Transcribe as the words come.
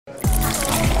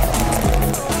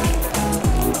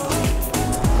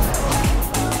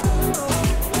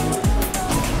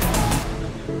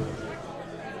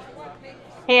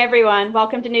everyone,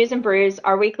 welcome to News and Brews,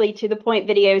 our weekly to the point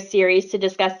video series to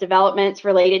discuss developments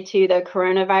related to the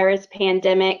coronavirus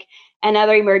pandemic and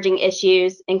other emerging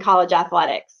issues in college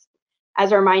athletics.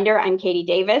 As a reminder, I'm Katie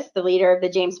Davis, the leader of the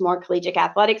James Moore Collegiate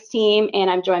Athletics team,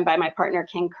 and I'm joined by my partner,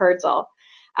 Ken Kurtzel.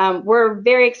 We're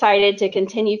very excited to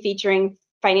continue featuring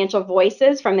financial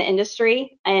voices from the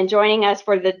industry, and joining us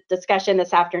for the discussion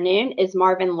this afternoon is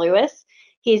Marvin Lewis.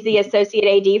 He's the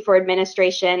Associate AD for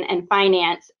Administration and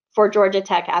Finance for Georgia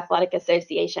Tech Athletic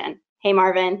Association. Hey,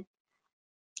 Marvin.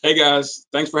 Hey, guys.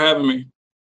 Thanks for having me.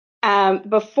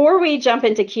 Before we jump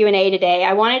into Q&A today,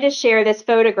 I wanted to share this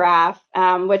photograph,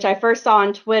 which I first saw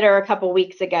on Twitter a couple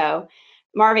weeks ago.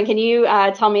 Marvin, can you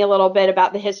tell me a little bit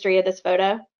about the history of this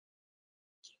photo?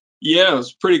 Yeah,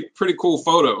 it's pretty cool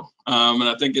photo, and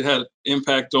I think it had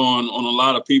impact on a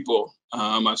lot of people.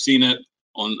 I've seen it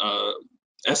on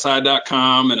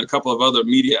SI.com and a couple of other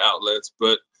media outlets,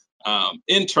 but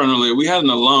internally, we had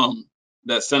an alum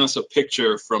that sent us a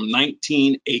picture from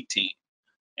 1918,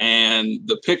 and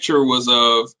the picture was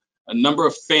of a number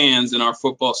of fans in our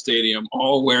football stadium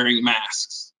all wearing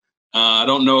masks. I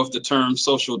don't know if the term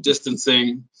social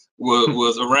distancing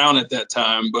was around at that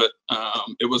time, but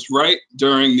it was right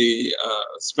during the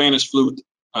Spanish flu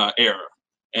era,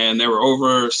 and there were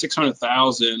over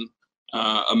 600,000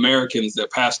 Americans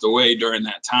that passed away during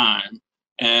that time.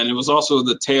 And it was also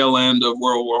the tail end of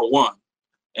World War I.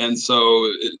 And so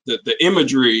the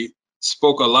imagery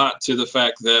spoke a lot to the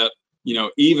fact that, you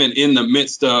know, even in the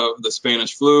midst of the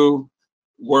Spanish flu,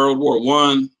 World War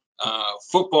I,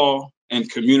 football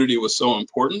and community was so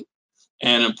important,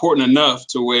 and important enough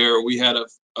to where we had a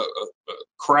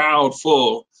crowd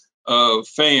full of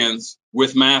fans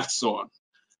with masks on.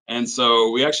 And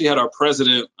so we actually had our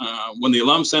president, when the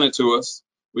alum sent it to us,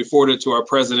 we forwarded it to our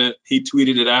president, he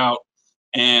tweeted it out.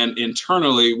 And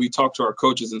internally, we talked to our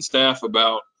coaches and staff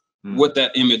about what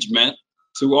that image meant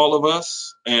to all of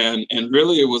us. And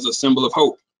really, it was a symbol of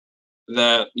hope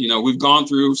that, you know, we've gone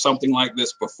through something like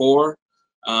this before.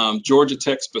 Georgia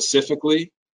Tech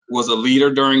specifically was a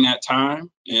leader during that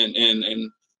time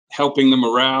and helping the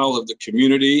morale of the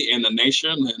community and the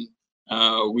nation.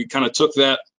 And we kind of took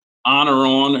that honor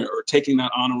on, or taking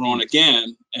that honor on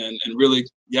again, and really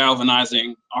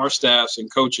galvanizing our staffs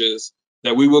and coaches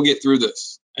that we will get through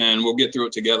this, and we'll get through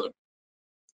it together.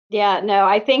 Yeah, no,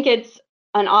 I think it's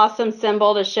an awesome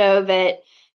symbol to show that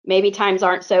maybe times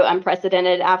aren't so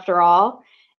unprecedented after all.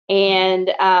 And,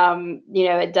 you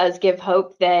know, it does give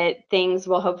hope that things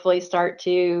will hopefully start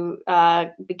to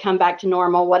become back to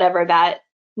normal, whatever that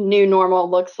new normal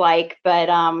looks like. But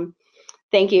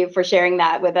thank you for sharing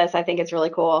that with us. I think it's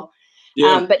really cool.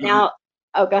 Yeah. But now,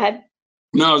 oh, go ahead.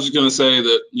 No, I was just going to say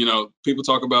that, you know, people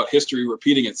talk about history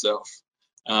repeating itself.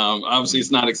 Obviously,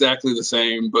 it's not exactly the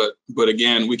same, but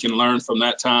again, we can learn from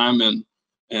that time and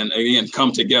again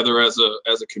come together as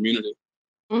a community.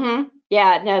 Mm-hmm.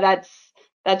 Yeah, no,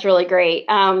 that's really great.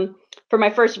 For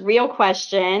my first real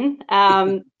question,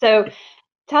 so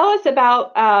tell us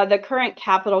about the current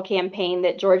capital campaign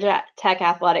that Georgia Tech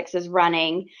Athletics is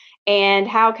running and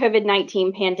how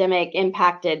COVID-19 pandemic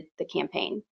impacted the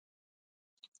campaign.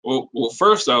 Well,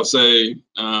 first I'll say,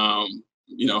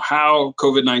 you know, how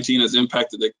COVID-19 has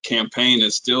impacted the campaign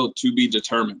is still to be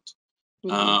determined.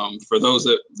 Mm-hmm. For those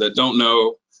that don't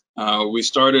know, we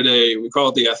started we call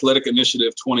it the Athletic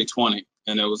Initiative 2020,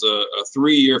 and it was a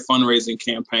 3-year fundraising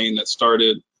campaign that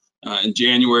started in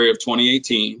January of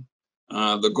 2018.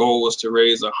 The goal was to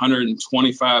raise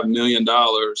 $125 million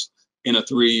in a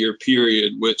 3-year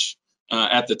period, which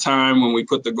at the time when we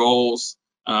put the goals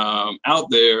out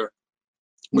there,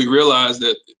 we realized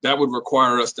that would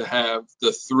require us to have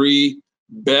the 3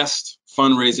 best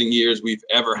fundraising years we've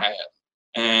ever had.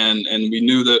 And we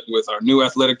knew that with our new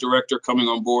athletic director coming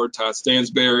on board, Todd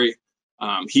Stansberry,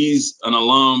 he's an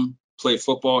alum, played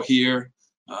football here,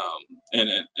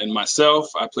 and myself,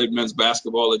 I played men's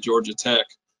basketball at Georgia Tech.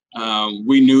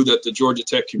 We knew that the Georgia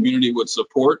Tech community would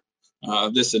support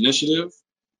this initiative.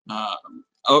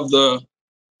 Of the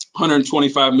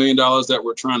 $125 million that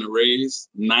we're trying to raise,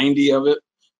 90 of it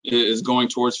is going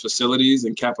towards facilities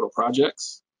and capital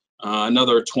projects.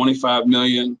 Another 25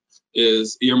 million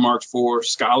is earmarked for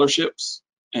scholarships,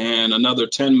 and another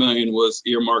 10 million was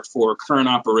earmarked for current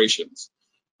operations.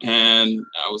 And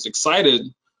I was excited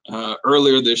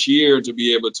earlier this year to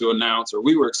be able to announce, or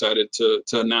we were excited to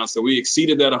announce that we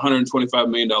exceeded that $125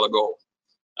 million goal.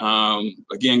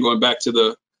 Again, going back to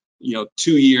the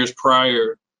 2 years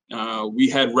prior, we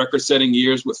had record-setting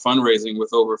years with fundraising,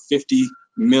 with over $50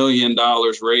 million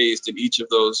raised in each of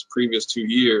those previous 2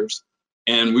 years,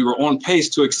 and we were on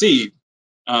pace to exceed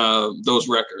those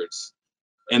records.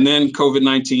 And then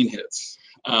COVID-19 hits.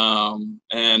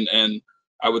 And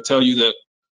I would tell you that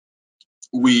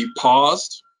we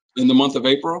paused in the month of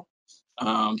April,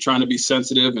 trying to be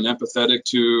sensitive and empathetic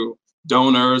to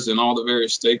donors and all the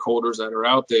various stakeholders that are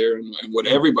out there, and what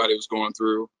everybody was going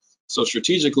through. So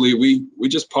strategically, we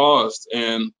just paused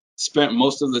and spent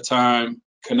most of the time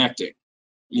connecting,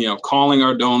 calling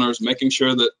our donors, making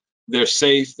sure that they're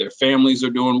safe, their families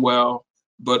are doing well,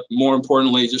 but more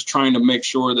importantly, just trying to make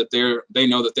sure that they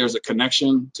know that there's a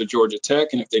connection to Georgia Tech,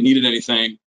 and if they needed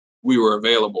anything, we were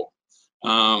available.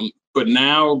 But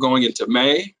now going into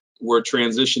May, we're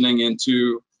transitioning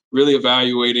into really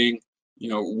evaluating,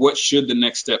 what should the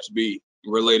next steps be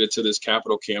related to this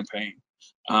capital campaign.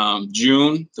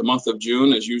 June, the month of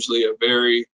June, is usually a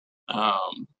very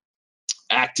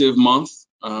active month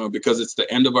because it's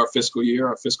the end of our fiscal year.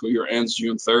 Our fiscal year ends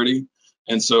June 30.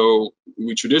 And so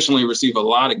we traditionally receive a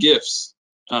lot of gifts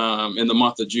in the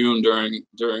month of June during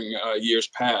years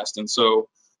past. And so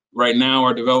right now,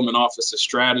 our development office is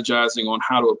strategizing on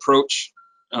how to approach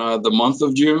the month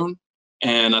of June.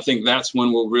 And I think that's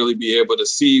when we'll really be able to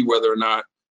see whether or not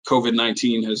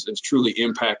COVID-19 has truly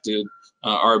impacted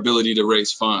our ability to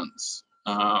raise funds.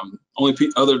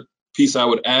 Other piece I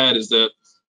would add is that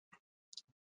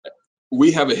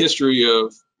we have a history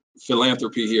of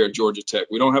philanthropy here at Georgia Tech.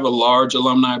 We don't have a large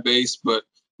alumni base, but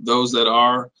those that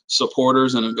are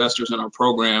supporters and investors in our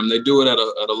program, they do it at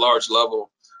a large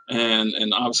level.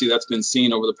 And obviously that's been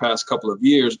seen over the past couple of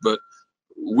years, but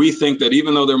we think that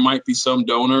even though there might be some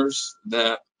donors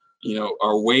that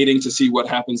are waiting to see what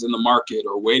happens in the market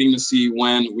or waiting to see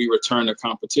when we return to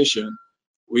competition,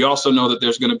 we also know that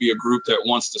there's going to be a group that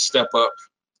wants to step up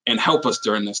and help us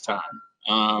during this time,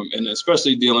 and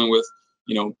especially dealing with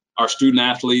our student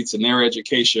athletes and their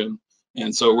education.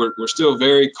 And so we're still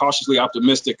very cautiously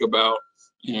optimistic about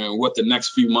what the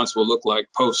next few months will look like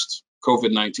post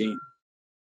COVID-19.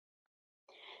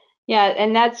 Yeah,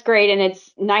 and that's great. And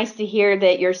it's nice to hear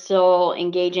that you're still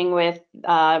engaging with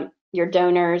your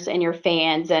donors and your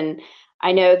fans. And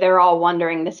I know they're all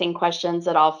wondering the same questions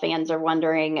that all fans are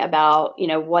wondering about,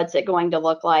 what's it going to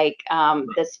look like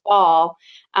this fall?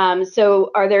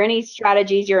 So are there any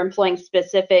strategies you're employing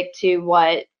specific to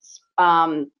what,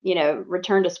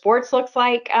 return to sports looks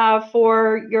like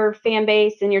for your fan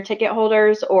base and your ticket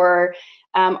holders? Or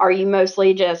are you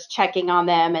mostly just checking on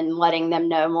them and letting them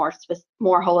know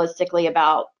more holistically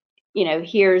about,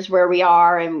 here's where we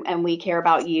are and we care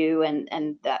about you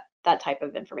and that type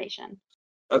of information?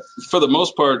 For the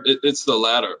most part, it's the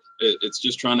latter. It's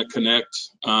just trying to connect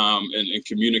and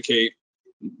communicate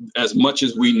as much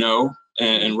as we know.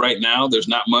 And right now, there's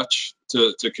not much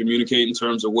to communicate in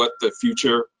terms of what the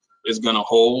future is going to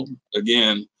hold.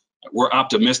 Again, we're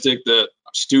optimistic that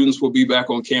students will be back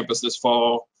on campus this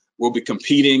fall. We'll be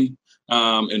competing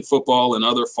in football and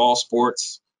other fall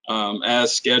sports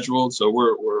as scheduled. So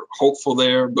we're hopeful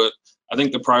there. But I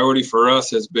think the priority for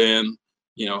us has been,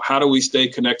 how do we stay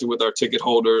connected with our ticket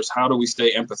holders? How do we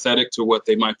stay empathetic to what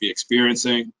they might be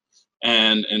experiencing?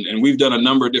 And we've done a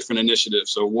number of different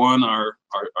initiatives. So one, our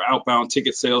outbound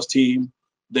ticket sales team,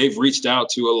 they've reached out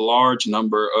to a large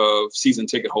number of season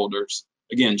ticket holders,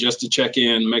 again, just to check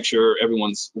in, make sure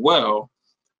everyone's well.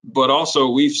 But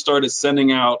also we've started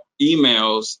sending out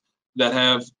emails that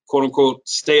have quote unquote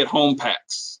stay-at-home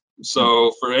packs.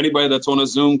 So for anybody that's on a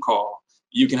Zoom call,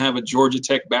 you can have a Georgia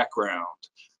Tech background.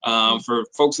 For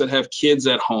folks that have kids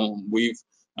at home, we've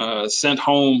sent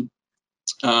home,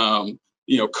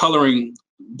 coloring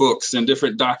books and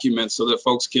different documents so that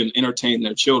folks can entertain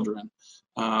their children.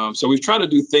 So we've tried to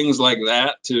do things like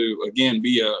that to, again,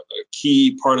 be a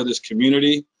key part of this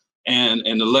community and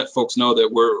to let folks know that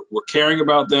we're caring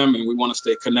about them and we want to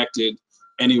stay connected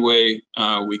any way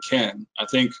we can. I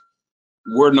think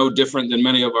we're no different than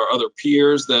many of our other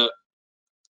peers, that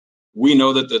we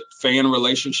know that the fan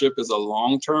relationship is a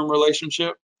long-term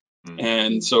relationship.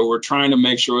 And so we're trying to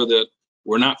make sure that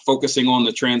we're not focusing on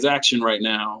the transaction right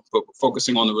now, but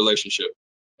focusing on the relationship.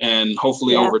 And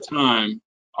hopefully over time,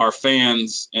 our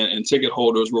fans and ticket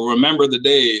holders will remember the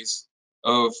days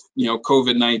of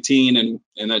COVID-19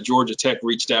 and that Georgia Tech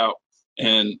reached out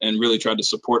and really tried to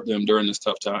support them during this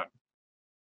tough time.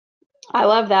 I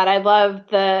love that. I love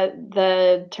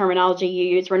the terminology you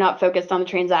use. We're not focused on the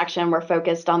transaction. We're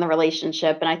focused on the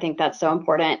relationship. And I think that's so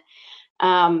important.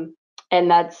 And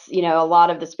that's, a lot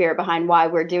of the spirit behind why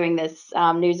we're doing this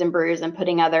News and Brews and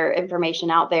putting other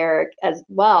information out there as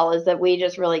well, is that we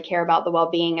just really care about the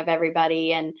well-being of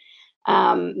everybody and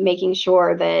making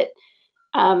sure that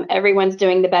everyone's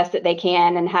doing the best that they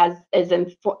can and is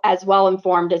as well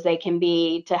informed as they can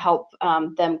be to help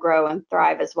them grow and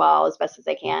thrive as well as best as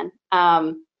they can.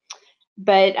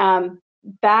 But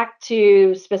back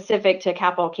to specific to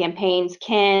capital campaigns,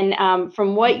 Ken,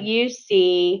 from what you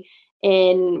see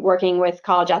in working with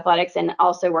college athletics and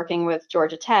also working with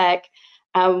Georgia Tech,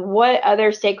 what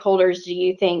other stakeholders do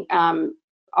you think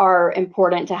are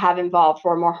important to have involved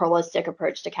for a more holistic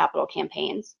approach to capital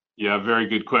campaigns? Yeah, very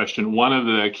good question. One of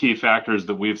the key factors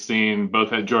that we've seen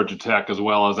both at Georgia Tech as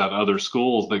well as at other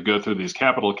schools that go through these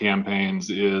capital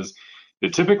campaigns is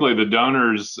that typically the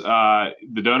donors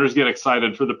get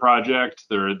excited for the project.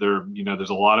 There's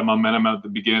a lot of momentum at the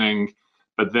beginning,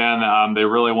 but then they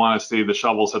really want to see the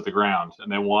shovels hit the ground,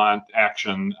 and they want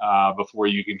action before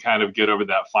you can kind of get over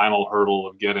that final hurdle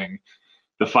of getting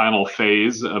the final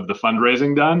phase of the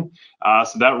fundraising done.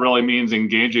 So that really means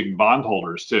engaging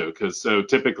bondholders too, because so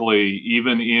typically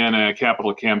even in a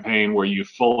capital campaign where you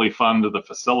fully fund the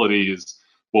facilities,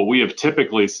 what we have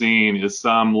typically seen is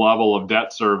some level of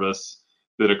debt service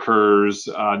that occurs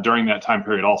during that time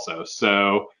period also.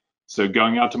 So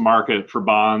going out to market for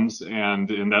bonds,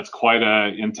 and that's quite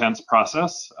an intense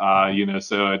process.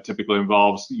 So it typically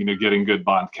involves getting good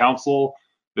bond counsel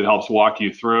that helps walk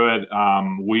you through it.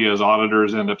 We as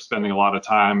auditors end up spending a lot of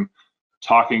time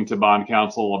talking to bond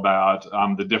counsel about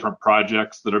the different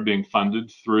projects that are being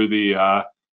funded through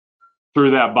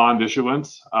that bond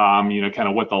issuance. Kind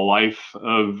of what the life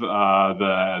of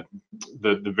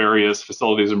the various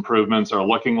facilities improvements are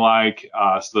looking like,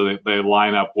 so that they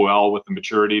line up well with the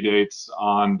maturity dates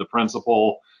on the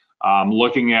principal.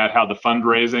 Looking at how the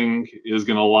fundraising is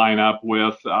going to line up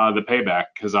with the payback,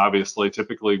 because obviously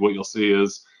typically what you'll see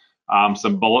is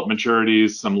some bullet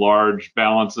maturities, some large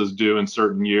balances due in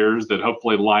certain years that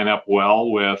hopefully line up well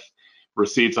with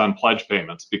receipts on pledge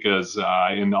payments, because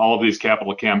in all of these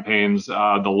capital campaigns,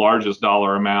 the largest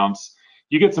dollar amounts,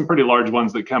 you get some pretty large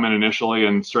ones that come in initially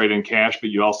and straight in cash, but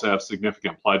you also have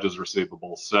significant pledges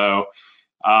receivable. So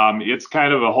it's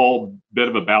kind of a whole bit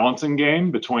of a balancing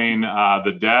game between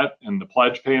the debt and the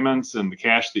pledge payments and the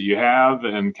cash that you have,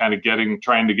 and kind of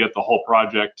trying to get the whole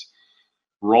project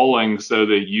rolling so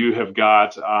that you have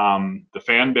got the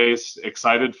fan base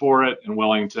excited for it and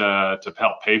willing to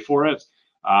help pay for it.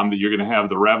 That you're going to have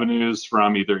the revenues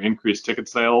from either increased ticket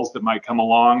sales that might come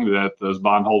along that those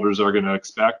bondholders are going to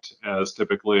expect as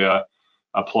typically a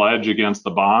pledge against the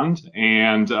bond,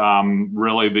 and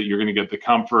really that you're going to get the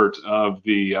comfort of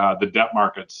the debt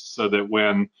markets, so that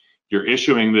when you're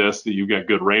issuing this, that you get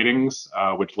good ratings,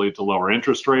 which lead to lower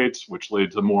interest rates, which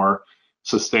lead to more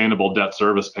sustainable debt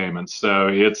service payments. So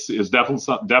it's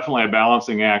definitely a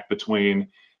balancing act between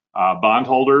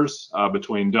bondholders,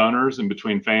 between donors, and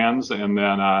between fans, and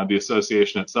then the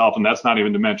association itself. And that's not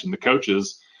even to mention the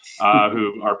coaches,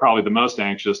 who are probably the most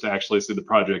anxious to actually see the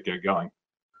project get going.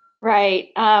 Right.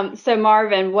 So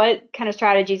Marvin, what kind of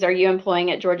strategies are you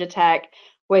employing at Georgia Tech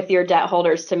with your debt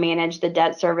holders to manage the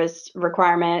debt service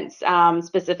requirements,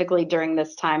 specifically during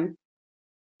this time?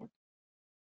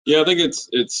 Yeah, I think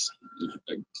it's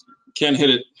Ken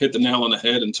hit the nail on the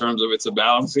head in terms of it's a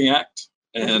balancing act,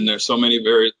 and there's so many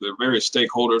various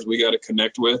stakeholders we got to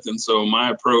connect with. And so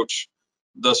my approach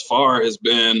thus far has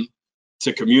been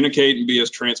to communicate and be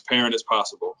as transparent as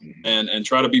possible, and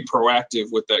try to be proactive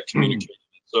with that communication.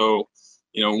 So,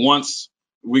 once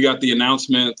we got the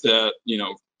announcement that,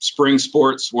 spring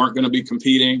sports weren't going to be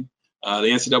competing, the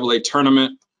NCAA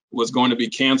tournament was going to be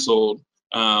canceled,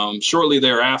 shortly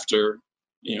thereafter,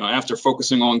 after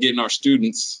focusing on getting our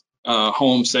students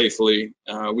home safely,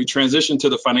 we transitioned to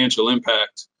the financial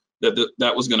impact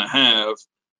that was going to have.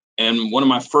 And one of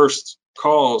my first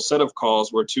set of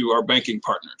calls were to our banking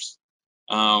partners.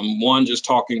 One, just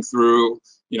talking through,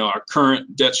 our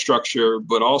current debt structure,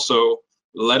 but also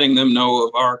letting them know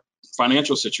of our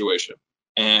financial situation,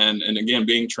 and again,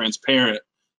 being transparent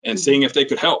and seeing if they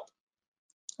could help.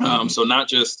 So not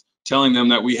just telling them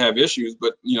that we have issues,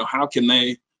 but how can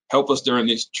they help us during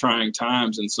these trying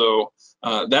times? And so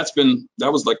that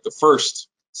was like the first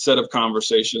set of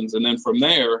conversations. And then from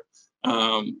there,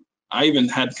 I even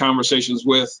had conversations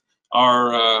with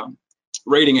our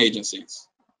rating agencies,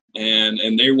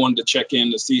 and they wanted to check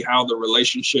in to see how the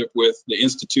relationship with the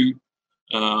Institute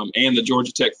and the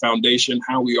Georgia Tech Foundation,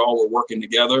 how we all were working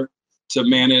together to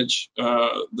manage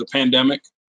the pandemic.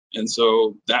 And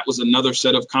so that was another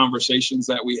set of conversations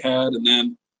that we had. And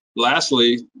then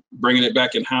lastly, bringing it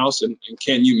back in-house, and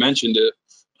Ken, you mentioned it,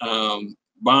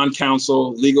 bond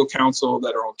counsel, legal counsel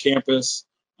that are on campus.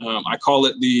 I call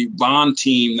it the bond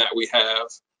team that we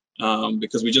have,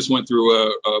 because we just went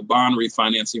through a bond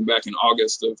refinancing back in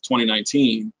August of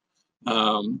 2019.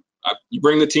 You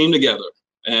bring the team together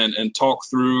and talk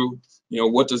through,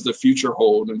 what does the future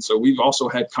hold? And so we've also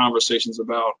had conversations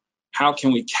about how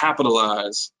can we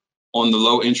capitalize on the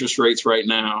low interest rates right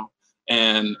now,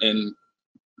 and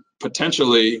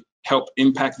potentially help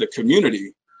impact the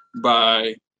community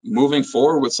by moving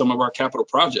forward with some of our capital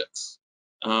projects.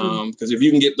 Because if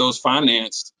you can get those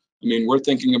financed, I mean, we're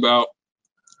thinking about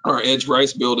our Edge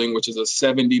Rice building, which is a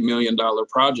 $70 million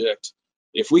project.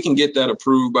 If we can get that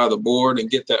approved by the board and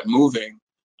get that moving,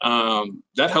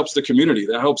 that helps the community.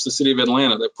 That helps the city of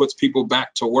Atlanta. That puts people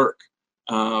back to work.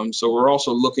 So we're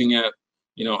also looking at,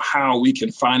 how we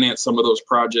can finance some of those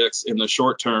projects in the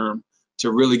short term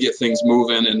to really get things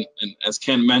moving. And as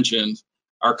Ken mentioned,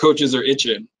 our coaches are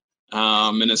itching,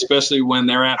 and especially when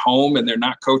they're at home and they're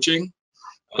not coaching.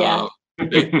 Yeah.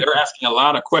 They're asking a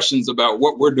lot of questions about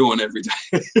what we're doing every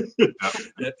day.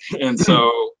 And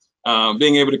so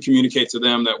being able to communicate to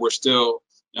them that we're still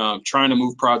trying to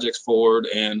move projects forward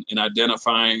and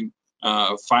identifying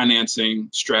financing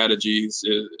strategies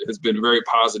has been very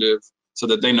positive, so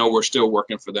that they know we're still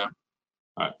working for them.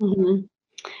 Right.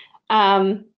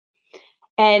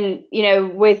 And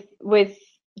with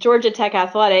Georgia Tech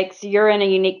Athletics, you're in a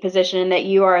unique position in that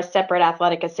you are a separate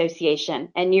athletic association,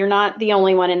 and you're not the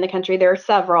only one in the country. There are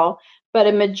several, but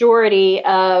a majority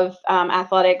of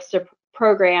athletics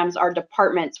programs are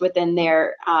departments within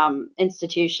their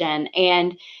institution.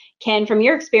 And Ken, from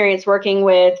your experience working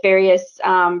with various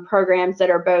programs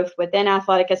that are both within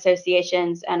athletic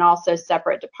associations and also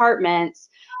separate departments,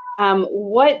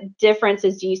 what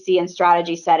differences do you see in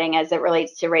strategy setting as it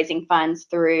relates to raising funds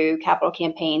through capital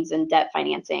campaigns and debt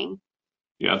financing?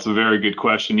 Yeah, it's a very good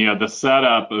question. Yeah, the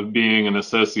setup of being an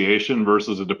association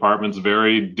versus a department is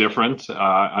very different.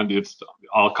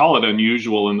 I'll call it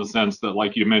unusual in the sense that,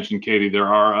 like you mentioned, Katie, there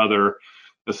are other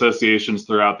associations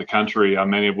throughout the country,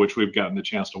 many of which we've gotten the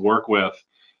chance to work with.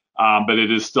 But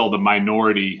it is still the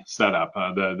minority setup.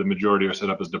 The majority are set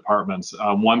up as departments.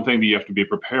 One thing that you have to be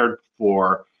prepared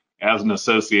for as an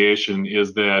association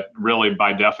is that really,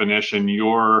 by definition,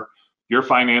 your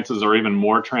finances are even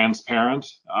more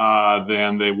transparent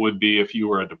than they would be if you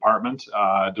were a department.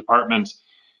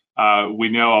 We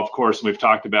know, of course, we've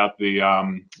talked about the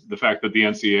fact that the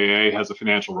NCAA has a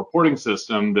financial reporting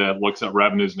system that looks at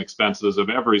revenues and expenses of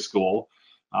every school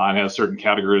and has certain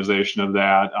categorization of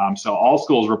that. So all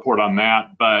schools report on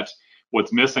that, but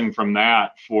what's missing from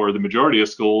that for the majority of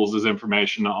schools is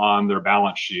information on their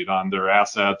balance sheet, on their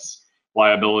assets,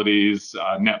 liabilities,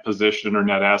 net position or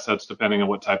net assets, depending on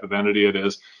what type of entity it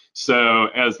is. So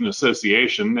as an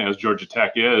association, as Georgia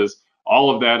Tech is,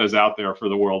 all of that is out there for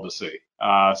the world to see.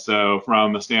 So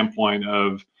from a standpoint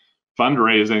of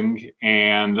fundraising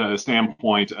and a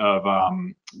standpoint of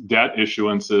debt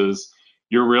issuances,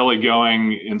 you're really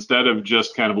going, instead of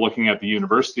just kind of looking at the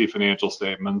university financial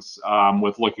statements,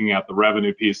 with looking at the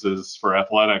revenue pieces for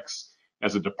athletics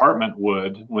as a department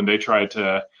would when they try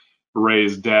to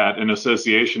raise debt. An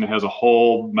association has a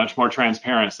whole much more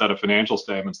transparent set of financial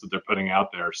statements that they're putting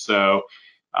out there. So,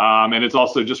 and it's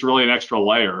also just really an extra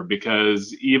layer,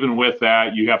 because even with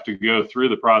that, you have to go through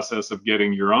the process of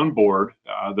getting your own board,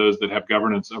 those that have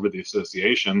governance over the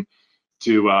association,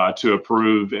 to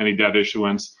approve any debt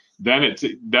issuance. Then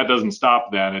that doesn't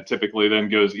stop then. It typically then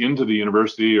goes into the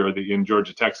university, or in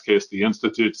Georgia Tech's case, the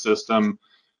institute system.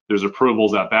 There's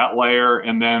approvals at that layer,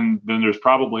 and then there's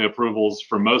probably approvals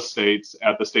for most states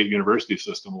at the state university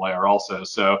system layer also.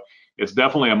 So it's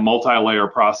definitely a multi-layer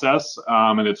process,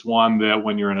 and it's one that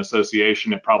when you're an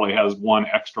association, it probably has one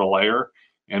extra layer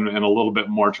and a little bit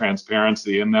more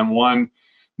transparency. And then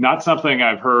not something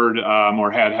I've heard or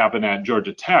had happen at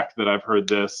Georgia Tech that I've heard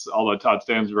this, although Todd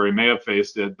Stansbury may have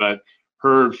faced it, but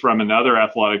heard from another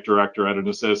athletic director at an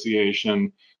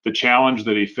association the challenge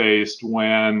that he faced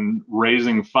when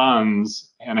raising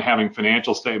funds and having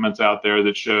financial statements out there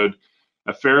that showed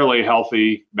a fairly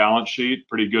healthy balance sheet,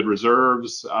 pretty good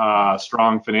reserves,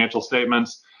 strong financial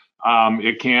statements.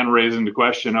 It can raise into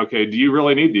question, okay, do you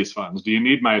really need these funds? Do you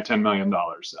need my $10 million?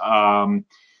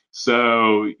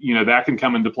 So, that can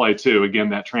come into play too. Again,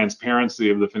 that transparency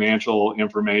of the financial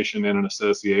information in an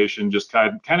association just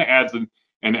kind of adds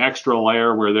an extra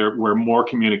layer where more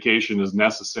communication is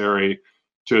necessary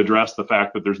to address the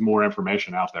fact that there's more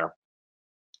information out there.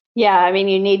 Yeah, I mean,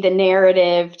 you need the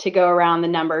narrative to go around the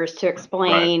numbers to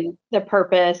explain the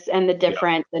purpose and the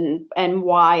difference, and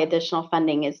why additional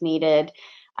funding is needed.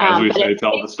 As we say,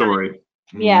 tell the story.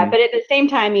 Yeah, but at the same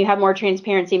time, you have more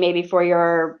transparency maybe for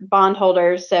your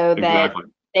bondholders, so that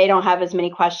they don't have as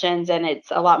many questions, and it's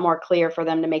a lot more clear for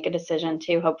them to make a decision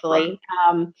too, hopefully.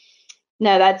 Right.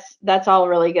 No, that's all a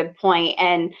really good point.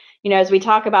 And, as we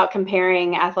talk about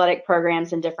comparing athletic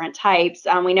programs and different types,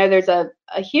 we know there's a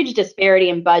huge disparity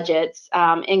in budgets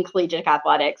in collegiate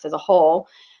athletics as a whole.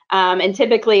 And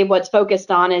typically what's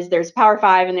focused on is there's Power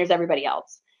 5 and there's everybody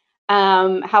else.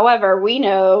 However, we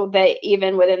know that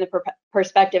even within the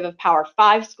perspective of Power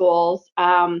 5 schools,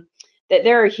 that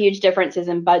there are huge differences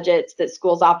in budgets that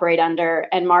schools operate under.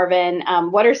 And Marvin,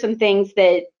 what are some things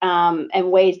that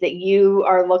and ways that you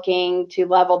are looking to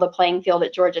level the playing field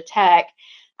at Georgia Tech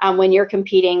when you're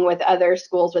competing with other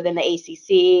schools within the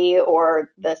ACC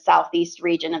or the Southeast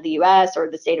region of the U.S. or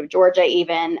the state of Georgia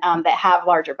even that have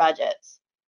larger budgets?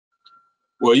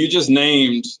 Well, you just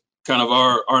named kind of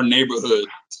our neighborhood,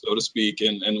 so to speak,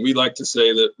 and we like to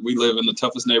say that we live in the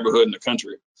toughest neighborhood in the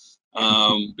country,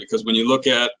 because when you look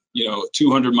at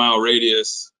 200-mile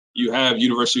radius, you have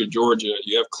University of Georgia,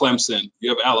 you have Clemson, you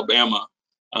have Alabama,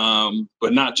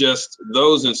 but not just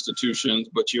those institutions,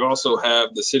 but you also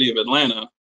have the city of Atlanta,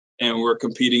 and we're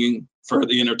competing for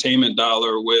the entertainment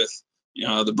dollar with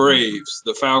the Braves,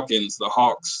 the Falcons, the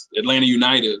Hawks, Atlanta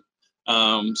United.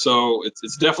 So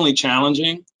it's definitely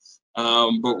challenging.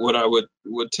 But what I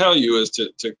would tell you is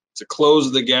to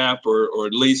close the gap, or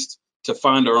at least to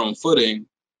find our own footing.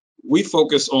 We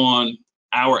focus on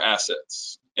our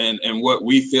assets and what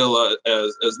we feel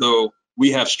as though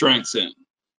we have strengths in.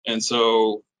 And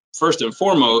so first and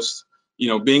foremost,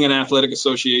 being an athletic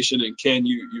association, and Ken,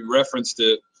 you referenced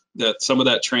it, that some of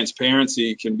that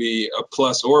transparency can be a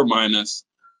plus or a minus.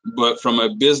 But from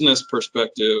a business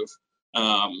perspective,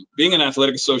 being an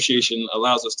athletic association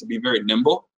allows us to be very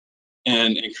nimble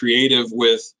and creative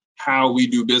with how we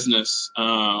do business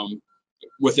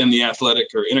within the athletic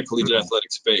or intercollegiate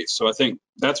athletic space. So I think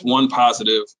that's one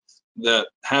positive, that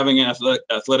having an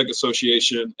athletic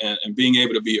association and being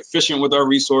able to be efficient with our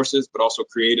resources, but also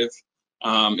creative,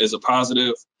 is a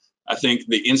positive. I think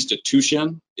the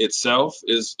institution itself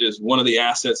is one of the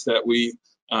assets that we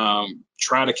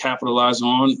try to capitalize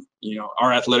on.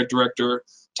 Our athletic director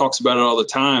talks about it all the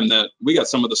time, that we got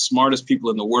some of the smartest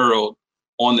people in the world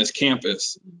on this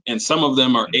campus, and some of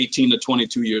them are 18 to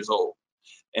 22 years old.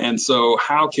 And so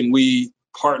how can we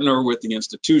partner with the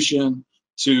institution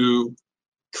to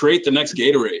create the next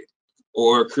Gatorade,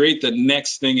 or create the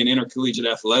next thing in intercollegiate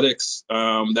athletics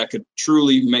that could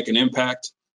truly make an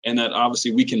impact, and that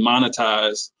obviously we can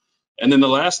monetize? And then the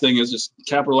last thing is just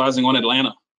capitalizing on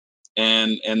Atlanta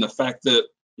and the fact that,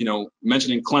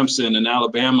 mentioning Clemson and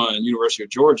Alabama and University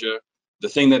of Georgia, the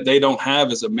thing that they don't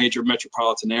have is a major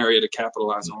metropolitan area to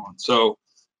capitalize on. So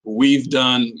we've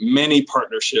done many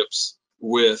partnerships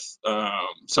with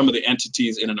some of the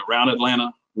entities in and around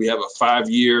Atlanta. We have a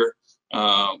 5-year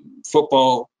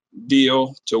football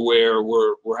deal to where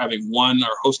we're having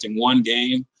hosting one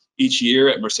game each year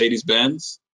at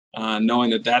Mercedes-Benz, knowing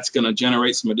that that's going to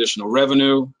generate some additional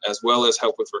revenue as well as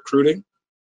help with recruiting.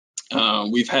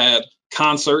 We've had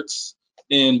concerts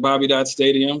in Bobby Dodd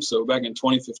Stadium. So back in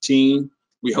 2015,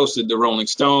 we hosted the Rolling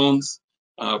Stones.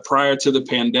 Prior to the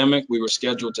pandemic, we were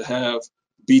scheduled to have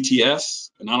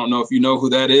BTS, and I don't know if you know who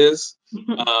that is,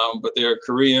 but they're a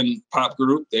Korean pop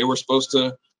group. They were supposed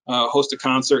to host a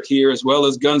concert here, as well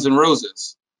as Guns N'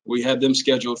 Roses. We had them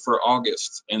scheduled for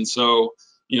August. And so,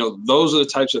 those are the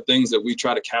types of things that we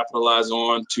try to capitalize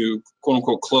on to, quote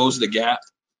unquote, close the gap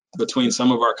between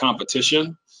some of our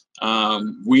competition.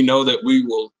 We know that we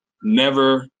will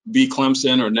never be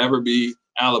Clemson or never be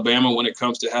Alabama when it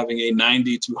comes to having a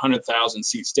 90 to 100,000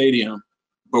 seat stadium.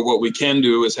 But what we can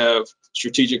do is have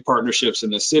strategic partnerships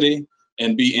in the city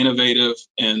and be innovative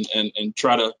and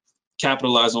try to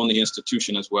capitalize on the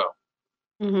institution as well.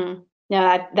 Mm-hmm.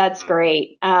 Yeah, that's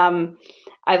great. I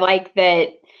like that,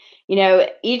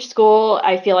 each school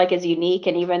I feel like is unique,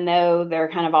 and even though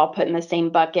they're kind of all put in the same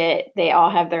bucket, they all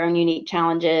have their own unique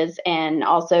challenges and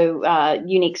also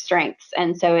unique strengths.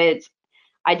 And so it's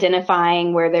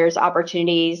identifying where there's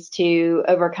opportunities to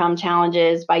overcome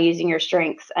challenges by using your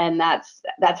strengths, and that's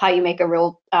how you make a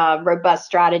real robust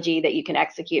strategy that you can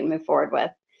execute and move forward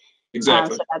with.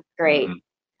 Exactly. So that's great.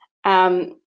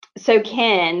 So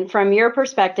Ken, from your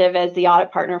perspective as the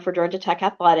audit partner for Georgia Tech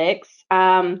Athletics,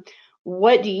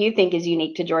 what do you think is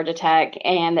unique to Georgia Tech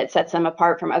and that sets them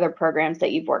apart from other programs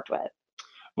that you've worked with?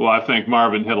 Well, I think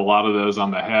Marvin hit a lot of those on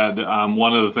the head.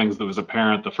 One of the things that was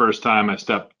apparent the first time I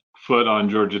stepped foot on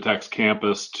Georgia Tech's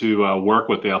campus to work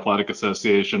with the Athletic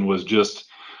Association was just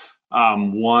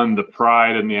one, the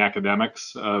pride in the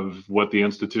academics of what the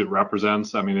Institute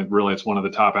represents. I mean, it's one of the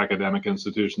top academic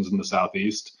institutions in the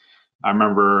Southeast. I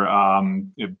remember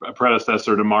a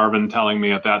predecessor to Marvin telling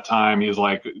me at that time, he's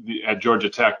like, at Georgia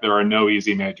Tech, there are no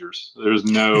easy majors. There's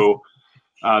no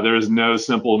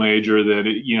simple major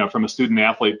that, from a student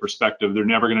athlete perspective, they're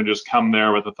never going to just come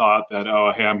there with the thought that,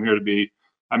 oh, hey, I'm here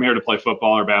to play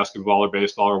football or basketball or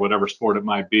baseball or whatever sport it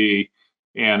might be.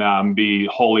 and be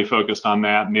wholly focused on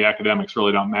that, and the academics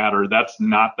really don't matter. That's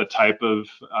not the type of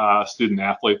student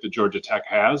athlete that Georgia Tech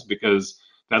has, because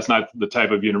that's not the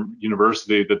type of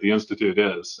university that the Institute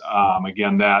is.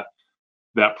 Again,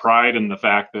 that pride in the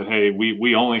fact that, hey,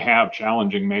 we only have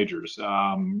challenging majors.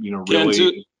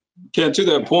 Really. Ken, to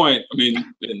that point, I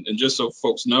mean, and just so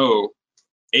folks know,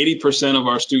 80% of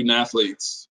our student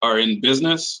athletes are in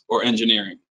business or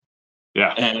engineering.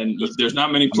 Yeah. And there's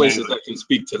not many places that can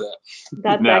speak to that.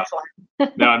 That's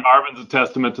excellent. No, and Marvin's a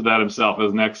testament to that himself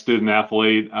as an ex-student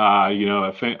athlete,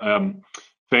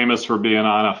 famous for being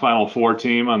on a Final Four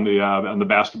team on the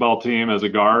basketball team as a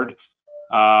guard.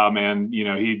 And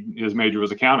his major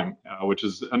was accounting, which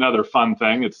is another fun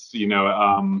thing. It's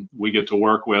we get to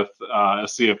work with a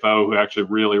CFO who actually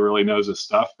really knows his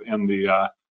stuff in the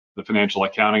financial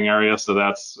accounting area. So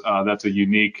that's a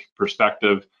unique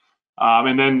perspective.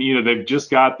 And then they've just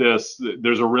got this.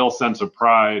 There's a real sense of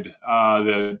pride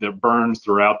that burns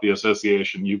throughout the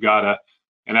association. You've got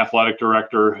an athletic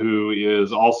director who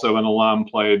is also an alum,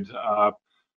 played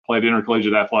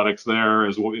intercollegiate athletics there,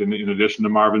 as well, in addition to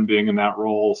Marvin being in that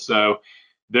role. So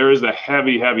there is a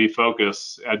heavy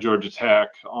focus at Georgia Tech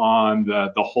on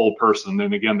the whole person.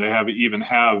 And again,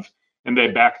 and they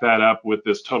back that up with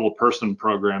this total person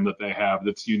program that they have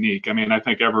that's unique. I mean, I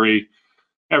think every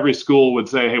school would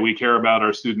say, hey, we care about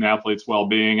our student athletes'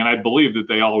 well-being, and I believe that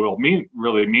they all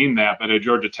really mean that. But at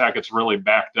Georgia Tech, it's really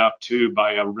backed up too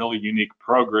by a really unique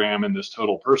program in this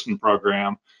total person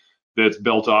program that's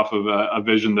built off of a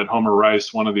vision that Homer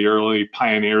Rice, one of the early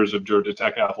pioneers of Georgia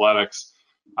Tech athletics,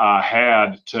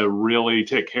 had to really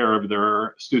take care of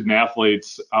their student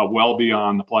athletes well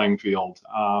beyond the playing field,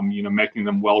 making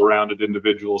them well-rounded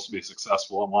individuals to be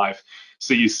successful in life.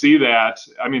 So you see that,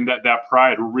 I mean, that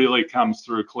pride really comes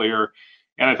through clear.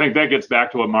 And I think that gets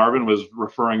back to what Marvin was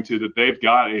referring to, that they've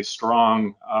got a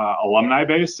strong alumni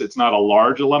base. It's not a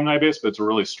large alumni base, but it's a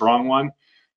really strong one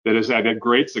that has had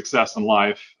great success in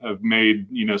life, have made,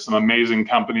 some amazing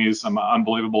companies, some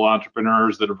unbelievable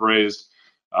entrepreneurs that have raised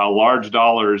large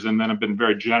dollars and then have been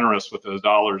very generous with those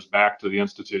dollars back to the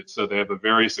Institute. So they have a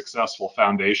very successful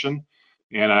foundation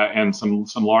and some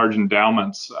large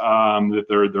endowments that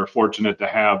they're fortunate to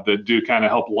have, that do kind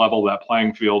of help level that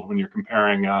playing field when you're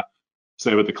comparing,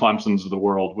 say, with the Clemsons of the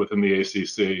world within the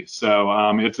ACC. So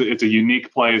it's a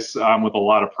unique place with a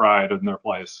lot of pride in their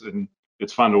place, and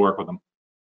it's fun to work with them.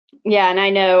 Yeah, and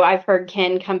I know I've heard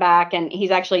Ken come back, and he's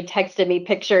actually texted me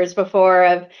pictures before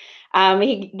of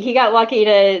he got lucky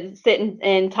to sit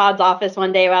in Todd's office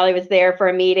one day while he was there for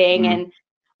a meeting, and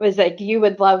was like, you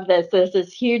would love this. There's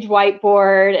this huge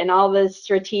whiteboard and all this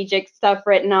strategic stuff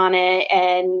written on it.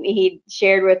 And he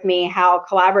shared with me how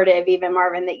collaborative, even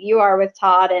Marvin, that you are with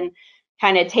Todd, and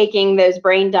kind of taking those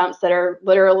brain dumps that are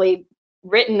literally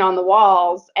written on the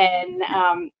walls and,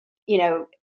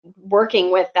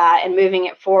 working with that and moving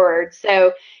it forward.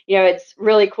 So, it's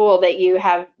really cool that you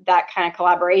have that kind of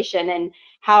collaboration. And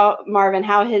Marvin,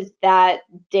 how has that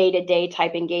day-to-day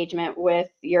type engagement with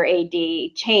your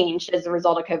AD changed as a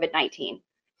result of COVID-19?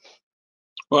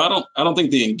 Well, I don't think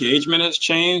the engagement has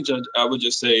changed. I would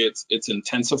just say it's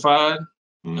intensified.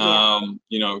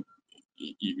 You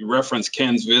reference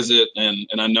Ken's visit, and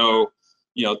I know,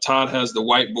 Todd has the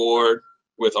whiteboard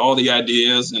with all the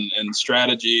ideas and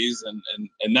strategies,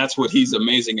 and that's what he's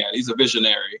amazing at. He's a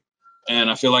visionary,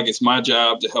 and I feel like it's my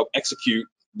job to help execute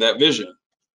that vision.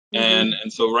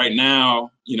 And so right now,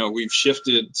 we've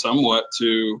shifted somewhat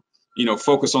to,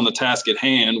 focus on the task at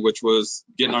hand, which was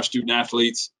getting our student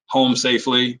athletes home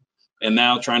safely, and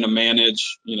now trying to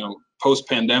manage,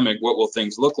 post-pandemic, what will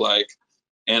things look like?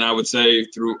 And I would say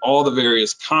through all the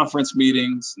various conference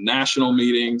meetings, national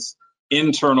meetings,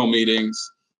 internal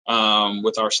meetings,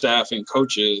 with our staff and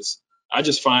coaches, I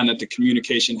just find that the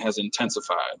communication has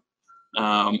intensified.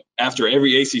 After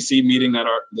every ACC meeting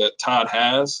that Todd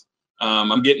has,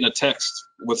 I'm getting a text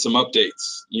with some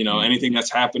updates, anything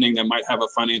that's happening that might have a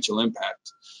financial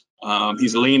impact.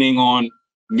 He's leaning on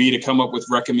me to come up with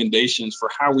recommendations for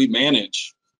how we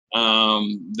manage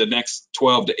the next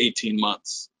 12 to 18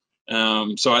 months.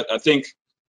 So I think,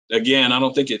 again, I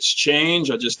don't think it's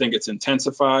changed. I just think it's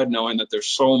intensified, knowing that there's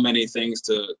so many things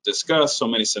to discuss, so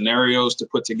many scenarios to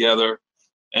put together.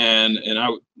 And I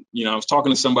was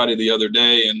talking to somebody the other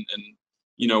day, and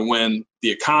when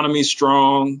the economy's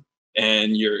strong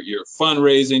and you're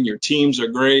fundraising, your teams are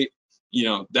great,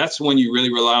 that's when you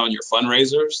really rely on your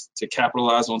fundraisers to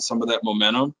capitalize on some of that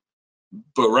momentum.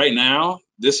 But right now,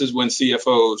 this is when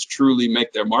CFOs truly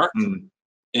make their mark.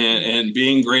 And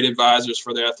being great advisors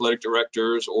for their athletic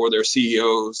directors or their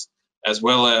CEOs, as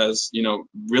well as,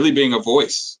 really being a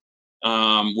voice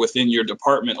within your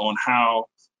department on how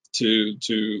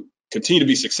to continue to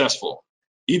be successful,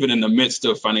 even in the midst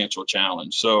of financial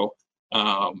challenge. So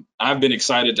I've been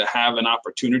excited to have an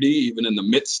opportunity, even in the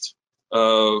midst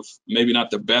of maybe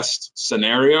not the best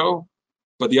scenario,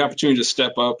 but the opportunity to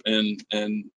step up and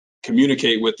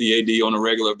communicate with the AD on a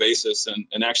regular basis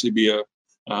and actually be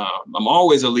I'm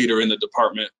always a leader in the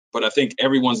department, but I think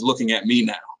everyone's looking at me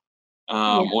now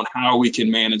on how we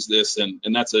can manage this. And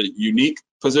that's a unique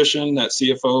position that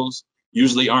CFOs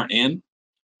usually aren't in,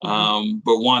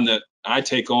 but one that I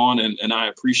take on and I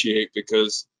appreciate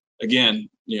because, again,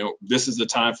 this is the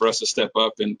time for us to step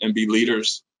up and be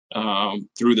leaders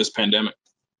through this pandemic.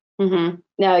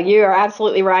 No, you are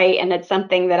absolutely right. And it's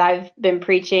something that I've been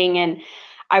preaching. And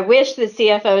I wish the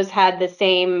CFOs had the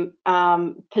same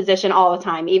position all the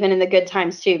time, even in the good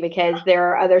times too, because there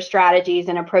are other strategies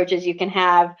and approaches you can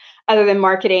have other than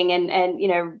marketing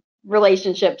and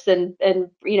relationships and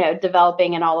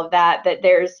developing and all of that, that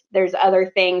there's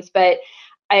other things. But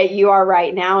you are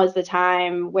right. Now is the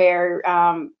time where,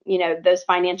 those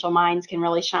financial minds can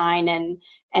really shine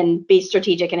and be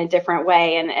strategic in a different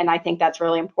way. And I think that's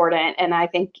really important. And I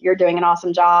think you're doing an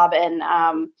awesome job.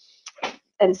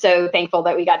 And so thankful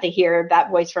that we got to hear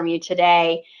that voice from you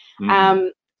today.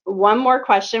 One more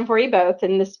question for you both.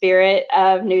 In the spirit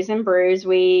of News and Brews,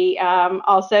 we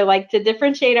also like to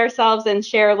differentiate ourselves and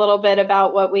share a little bit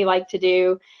about what we like to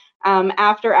do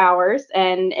after hours.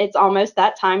 And it's almost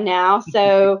that time now.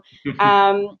 So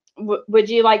would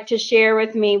you like to share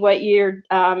with me what you're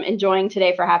enjoying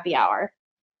today for happy hour?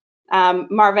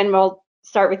 Marvin, we'll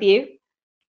start with you.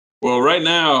 Well, right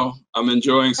now I'm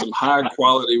enjoying some high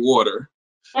quality water.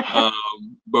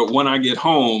 But when I get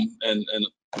home and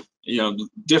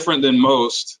different than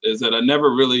most is that I never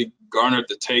really garnered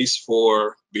the taste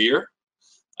for beer.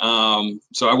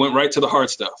 So I went right to the hard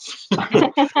stuff.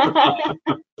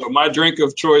 So my drink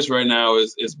of choice right now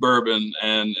is bourbon.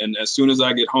 And as soon as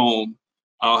I get home,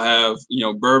 I'll have,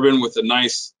 bourbon with a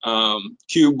nice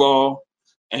cue ball.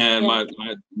 And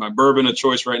my bourbon of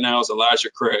choice right now is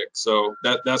Elijah Craig. So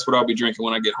that's what I'll be drinking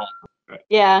when I get home.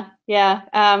 Yeah.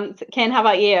 Ken, how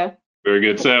about you? Very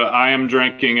good. So I am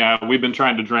drinking, we've been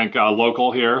trying to drink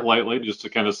local here lately just to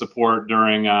kind of support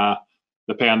during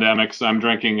the pandemic. So I'm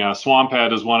drinking Swamp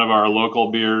Head is one of our local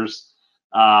beers.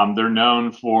 They're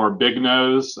known for Big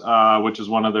Nose, which is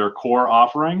one of their core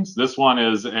offerings. This one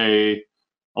is a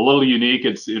little unique.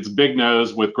 It's Big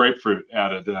Nose with grapefruit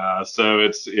added. So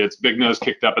it's Big Nose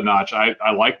kicked up a notch.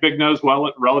 I like Big Nose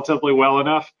relatively well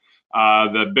enough.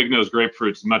 The Big Nose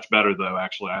grapefruit's much better though.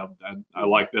 Actually, I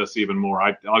like this even more.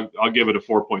 I'll give it a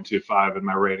 4.25 in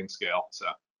my rating scale. So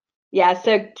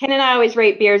Ken and I always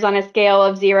rate beers on a scale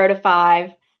of 0 to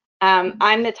 5.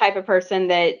 I'm the type of person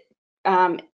that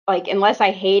unless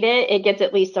I hate it, it gets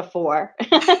at least a 4.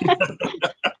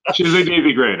 She's an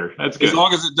easy grader. That's good. As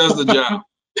long as it does the job.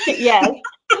 Yes.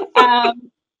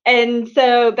 And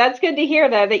so that's good to hear,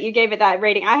 though, that you gave it that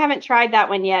rating. I haven't tried that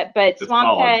one yet, but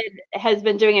Swamp Head has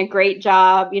been doing a great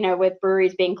job, with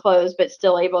breweries being closed, but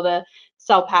still able to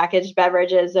sell packaged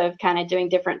beverages of kind of doing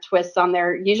different twists on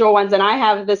their usual ones. And I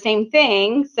have the same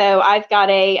thing. So I've got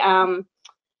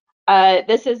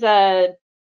this is a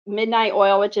Midnight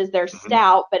Oil, which is their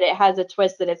stout, but it has a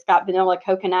twist that it's got vanilla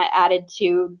coconut added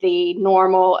to the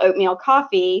normal oatmeal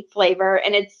coffee flavor.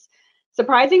 And it's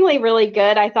surprisingly really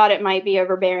good. I thought it might be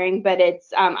overbearing, but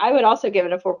it's I would also give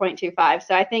it a 4.25.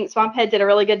 So I think Swamp Head did a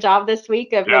really good job this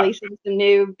week of releasing some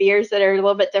new beers that are a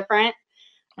little bit different.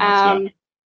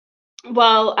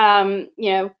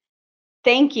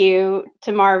 Thank you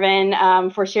to Marvin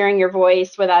for sharing your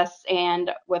voice with us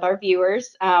and with our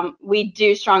viewers. We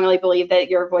do strongly believe that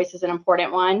your voice is an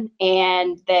important one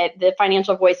and that the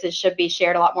financial voices should be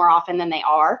shared a lot more often than they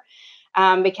are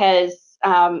because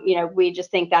we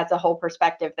just think that's a whole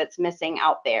perspective that's missing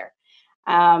out there.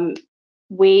 Our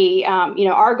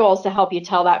goal is to help you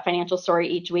tell that financial story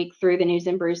each week through the News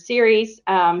and Brews series.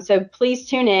 So please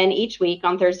tune in each week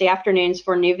on Thursday afternoons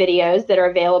for new videos that are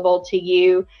available to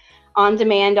you on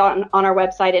demand on our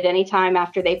website at any time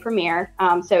after they premiere.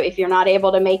 So if you're not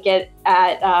able to make it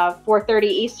at 4:30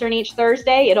 Eastern each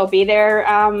Thursday, it'll be there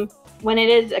when it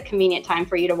is a convenient time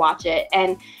for you to watch it.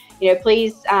 And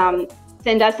please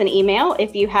send us an email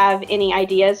if you have any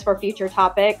ideas for future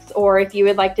topics or if you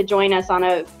would like to join us on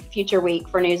a future week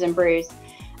for News and Brews.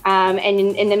 And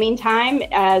in the meantime,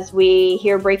 as we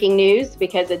hear breaking news,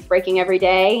 because it's breaking every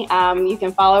day, you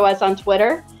can follow us on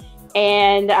Twitter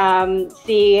and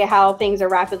see how things are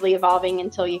rapidly evolving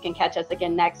until you can catch us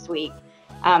again next week.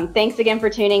 Thanks again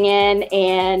for tuning in,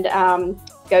 and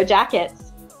go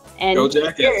Jackets. And go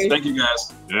Jackets. cheers. Thank you,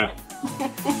 guys.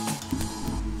 Yeah.